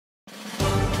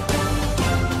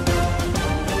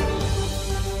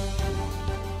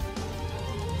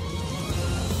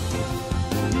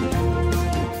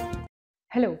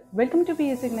Hello, welcome to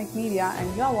BS-6 Media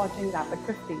and you are watching Rapid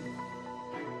 50.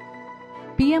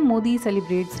 PM Modi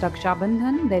celebrates Raksha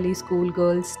Bandhan, Delhi school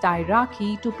girls tie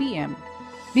rakhi to PM.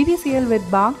 BPCL with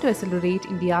bark to accelerate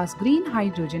India's green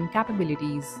hydrogen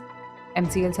capabilities.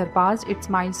 MCL surpassed its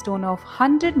milestone of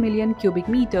 100 million cubic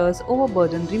meters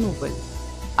overburden removal.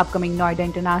 Upcoming Noida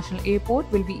International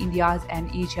Airport will be India's and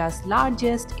Asia's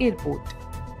largest airport.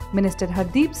 Minister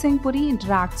Hardeep Singh Puri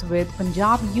interacts with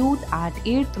Punjab youth at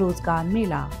 8th Rozgar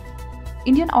Mela.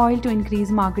 Indian Oil to increase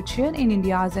market share in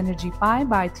India's energy pie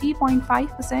by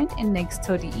 3.5% in next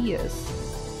 30 years.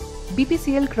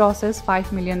 BPCL crosses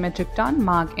 5 million metric ton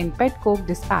mark in pet coke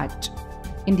dispatch.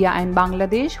 India and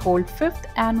Bangladesh hold 5th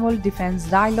annual defense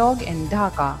dialogue in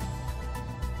Dhaka.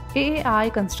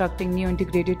 AAI constructing new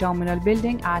integrated terminal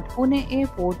building at Pune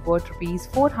Airport worth Rs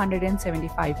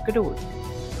 475 crore.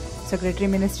 Secretary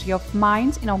Ministry of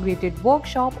Mines inaugurated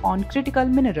workshop on critical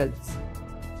minerals.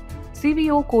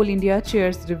 CVO Coal India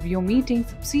chairs review meeting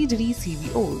subsidiary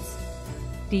CVOs.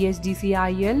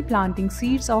 THDCIL planting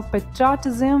seeds of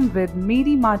patriotism with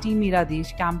Meri Mati Mera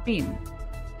Desh campaign.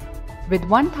 With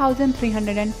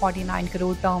 1,349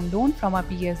 crore term loan from a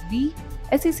PSB,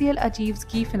 SECL achieves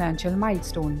key financial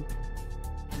milestone.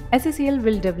 SECL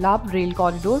will develop rail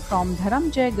corridor from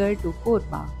Dharamjaygarh to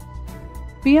Korba.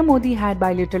 PM Modi had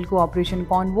bilateral cooperation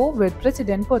convo with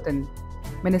President Putin.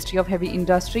 Ministry of Heavy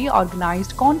Industry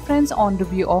organized conference on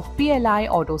review of PLI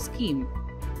auto scheme.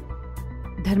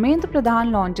 Dharmendra Pradhan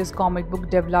launches comic book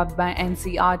developed by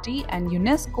NCRT and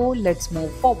UNESCO. Let's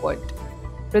move forward.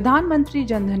 Pradhan Mantri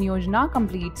Jan Dhan Yojana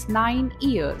completes 9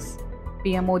 years.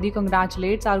 PM Modi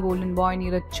congratulates our golden boy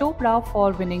Neeraj Chopra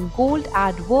for winning gold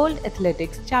at World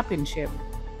Athletics Championship.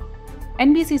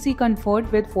 NBCC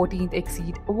conferred with 14th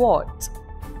Exceed Awards.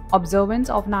 Observance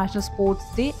of National Sports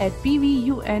Day at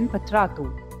PVUN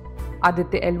Patratu.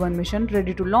 Aditya L1 mission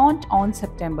ready to launch on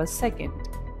September 2nd.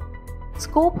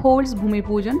 Scope holds Bhumi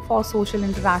Pujan for Social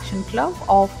Interaction Club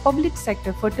of Public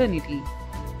Sector Fraternity.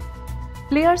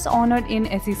 Players honored in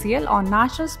SECL on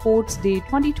National Sports Day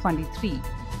 2023.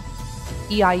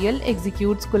 EIL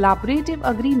executes collaborative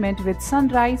agreement with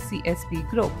Sunrise CSP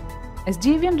Group.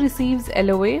 SJVN receives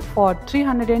LOA for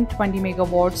 320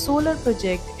 megawatt solar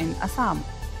project in Assam.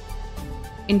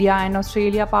 India and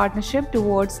Australia partnership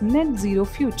towards net zero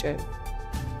future.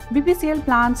 BPCL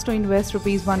plans to invest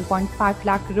Rs 1.5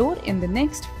 lakh crore in the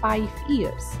next 5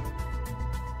 years.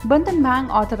 Bandhan Bank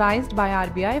authorized by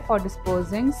RBI for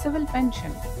disbursing civil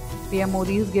pension. PM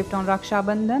Modi's gift on Raksha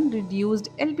Bandhan reduced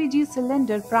LPG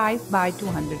cylinder price by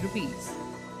 200 rupees.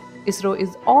 ISRO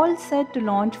is all set to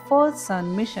launch first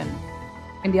Sun mission.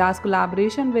 India's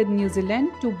collaboration with New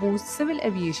Zealand to boost civil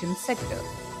aviation sector.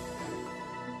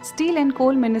 Steel and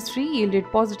Coal Ministry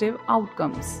yielded positive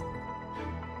outcomes.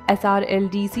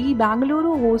 SRLDC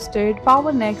Bangalore hosted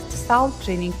Power Next South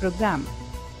training program.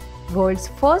 World's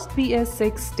first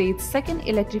BS-6 state's second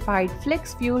electrified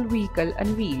flex fuel vehicle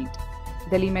unveiled.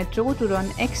 Delhi Metro to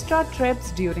run extra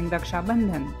trips during Raksha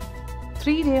Bandhan.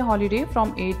 3-day holiday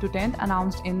from 8th to 10th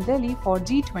announced in Delhi for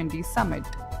G20 summit.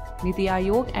 Niti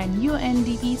Aayog and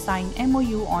UNDP sign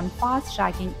MOU on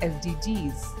fast-tracking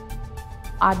SDGs.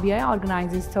 RBI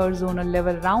organizes third zonal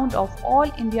level round of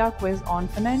All India Quiz on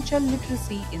Financial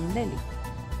Literacy in Delhi.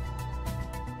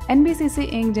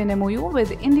 NBCC inked an MOU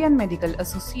with Indian Medical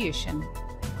Association.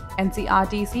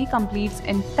 NCRTC completes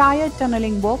entire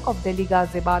tunnelling work of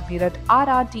Delhi-Ghaziabad-Meerut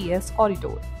RRTS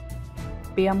Corridor.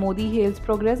 PM Modi hails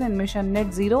progress in mission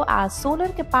net zero as solar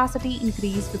capacity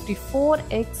increased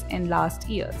 54x in last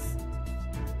years.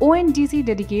 ONGC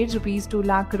dedicates Rs 2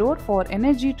 lakh crore for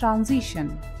energy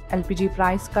transition. LPG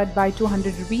price cut by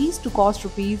 200 rupees to cost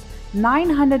Rs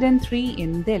 903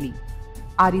 in Delhi.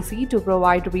 REC to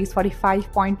provide Rs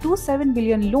 45.27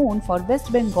 billion loan for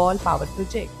West Bengal Power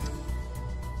Project.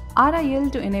 RIL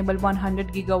to enable 100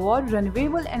 gigawatt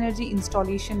renewable energy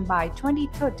installation by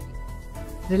 2030.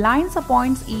 Reliance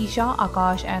appoints Isha,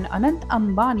 Akash and Anant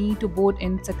Ambani to board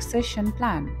in succession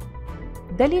plan.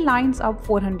 Delhi lines up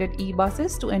 400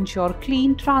 e-buses to ensure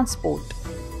clean transport.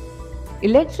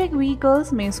 Electric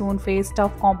vehicles may soon face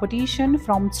tough competition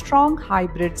from strong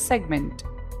hybrid segment.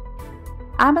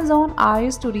 Amazon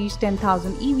eyes to reach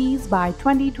 10,000 EVs by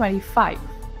 2025.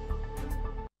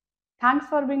 Thanks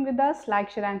for being with us.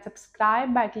 Like, share and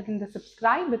subscribe by clicking the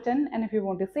subscribe button, and if you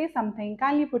want to say something,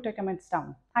 kindly put your comments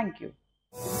down. Thank you.